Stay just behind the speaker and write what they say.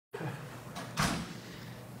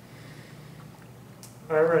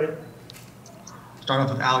All right, ready. Start off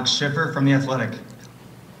with Alex Schiffer from The Athletic.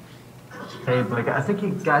 Hey, Blake, I think you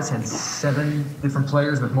guys had 7 different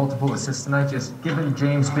players with multiple assists tonight. Just given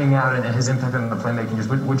James being out and his impact on the playmaking, just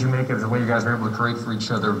what'd you make of the way you guys were able to create for each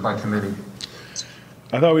other by committee?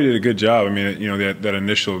 I thought we did a good job. I mean, that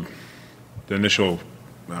initial, I don't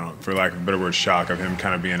know, for lack of a better word, shock of him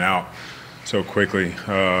kind of being out so quickly.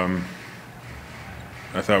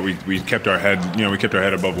 I thought we kept our head, we kept our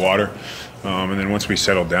head above water. And then once we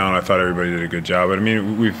settled down, I thought everybody did a good job. But I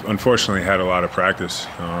mean, we've unfortunately had a lot of practice.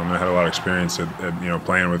 I had a lot of experience at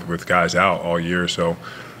playing with guys out all year. So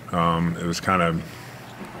it was kind of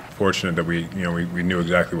fortunate that we knew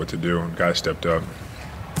exactly what to do and guys stepped up.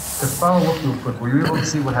 To follow up real quick, were you able to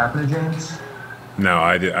see what happened to James? No,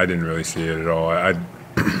 I didn't really see it at all. I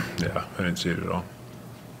didn't see it at all.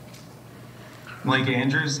 Malik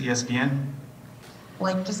Andrews, ESPN.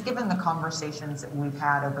 Like, just given the conversations that we've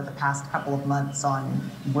had over the past couple of months on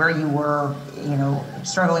where you were,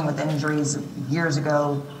 struggling with injuries years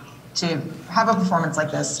ago, to have a performance like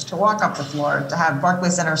this, to walk up the floor, to have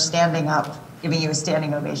Barclays Center standing up, giving you a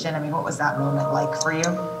standing ovation. I mean, what was that moment like for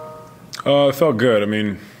you? It felt good. I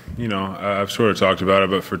mean, I've sort of talked about it,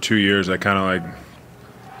 but for 2 years, I kind of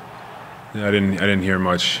I didn't hear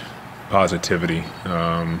much positivity,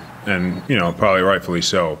 and probably rightfully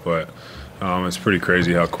so, but. It's pretty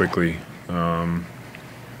crazy how quickly, it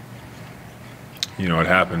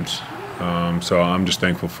happens. So I'm just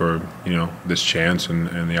thankful for, this chance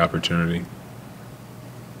and the opportunity.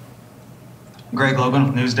 Greg Logan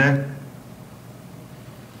with Newsday.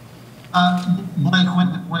 Blake,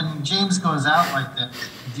 when James goes out like that,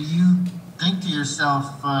 do you think to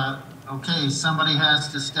yourself, okay, somebody has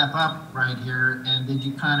to step up right here, and did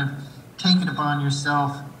you kind of take it upon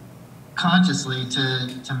yourself consciously to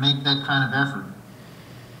make that kind of effort?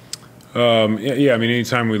 Yeah. I mean,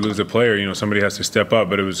 anytime we lose a player, somebody has to step up.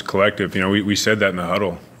 But it was collective. We said that in the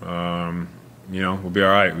huddle. We'll be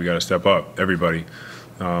all right. We got to step up, everybody.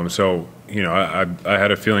 So I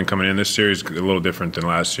had a feeling coming in this series a little different than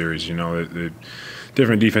last series. The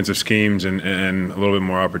different defensive schemes and a little bit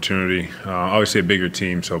more opportunity. Obviously, a bigger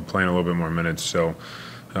team, so playing a little bit more minutes. So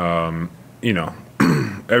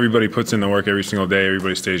everybody puts in the work every single day.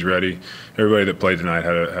 Everybody stays ready. Everybody that played tonight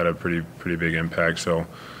had a pretty big impact. So,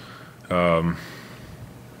 I'm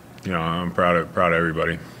proud of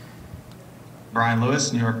everybody. Brian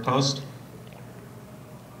Lewis, New York Post.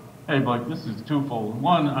 Hey, Blake, this is twofold.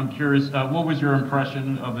 One, I'm curious, what was your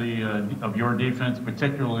impression of your defense,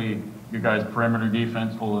 particularly your guys' perimeter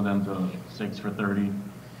defense, holding them to 6 for 30?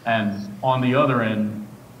 And on the other end,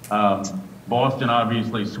 Boston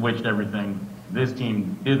obviously switched everything. This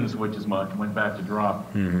team didn't switch as much, went back to drop.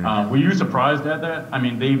 Mm-hmm. Were you surprised at that? I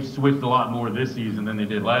mean, they've switched a lot more this season than they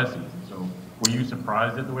did last season. So were you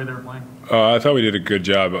surprised at the way they were playing? I thought we did a good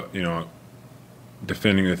job,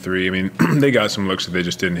 defending the three. I mean, they got some looks that they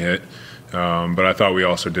just didn't hit. But I thought we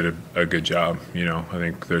also did a good job. I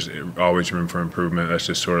think there's always room for improvement. That's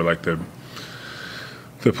just sort of like the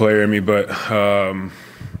player in me. But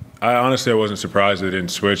I honestly wasn't surprised they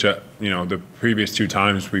didn't switch. The previous 2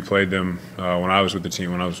 times we played them when I was with the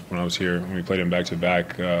team, when I was here, when we played them back to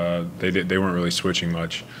back, they weren't really switching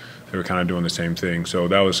much. They were kind of doing the same thing. So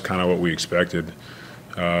that was kind of what we expected.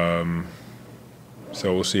 So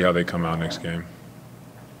we'll see how they come out next game.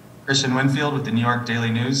 Christian Winfield with the New York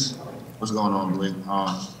Daily News. What's going on, Blake?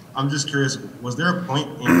 I'm just curious, was there a point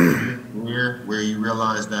in your career where you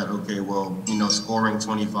realized that, okay, well, scoring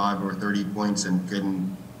 25 or 30 points and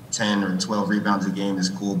getting 10 or 12 rebounds a game is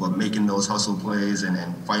cool, but making those hustle plays and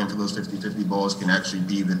fighting for those 50-50 balls can actually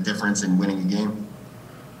be the difference in winning a game?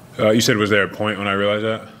 You said, was there a point when I realized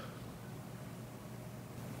that?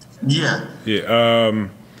 Yeah. Yeah.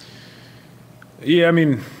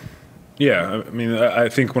 I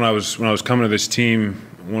think when I was coming to this team,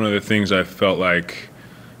 one of the things I felt like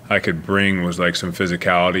I could bring was like some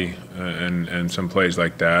physicality and some plays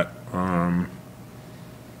like that.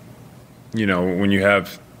 When you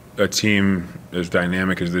have a team as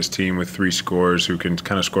dynamic as this team with 3 scorers who can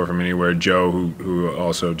kind of score from anywhere, Joe, who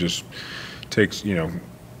also just takes,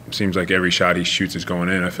 seems like every shot he shoots is going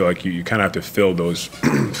in. I feel like you kind of have to fill those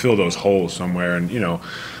holes somewhere, and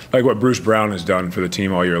like what Bruce Brown has done for the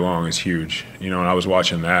team all year long is huge. And I was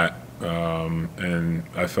watching that, and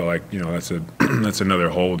I felt like that's another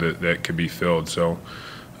hole that could be filled. So,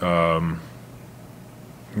 like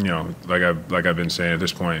I've been saying at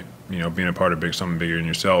this point, being a part of something bigger than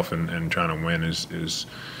yourself and trying to win is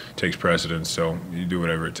takes precedence. So you do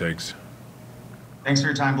whatever it takes. Thanks for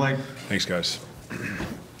your time, Blake. Thanks, guys.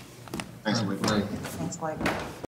 Thanks, Blake. Thanks, Blake.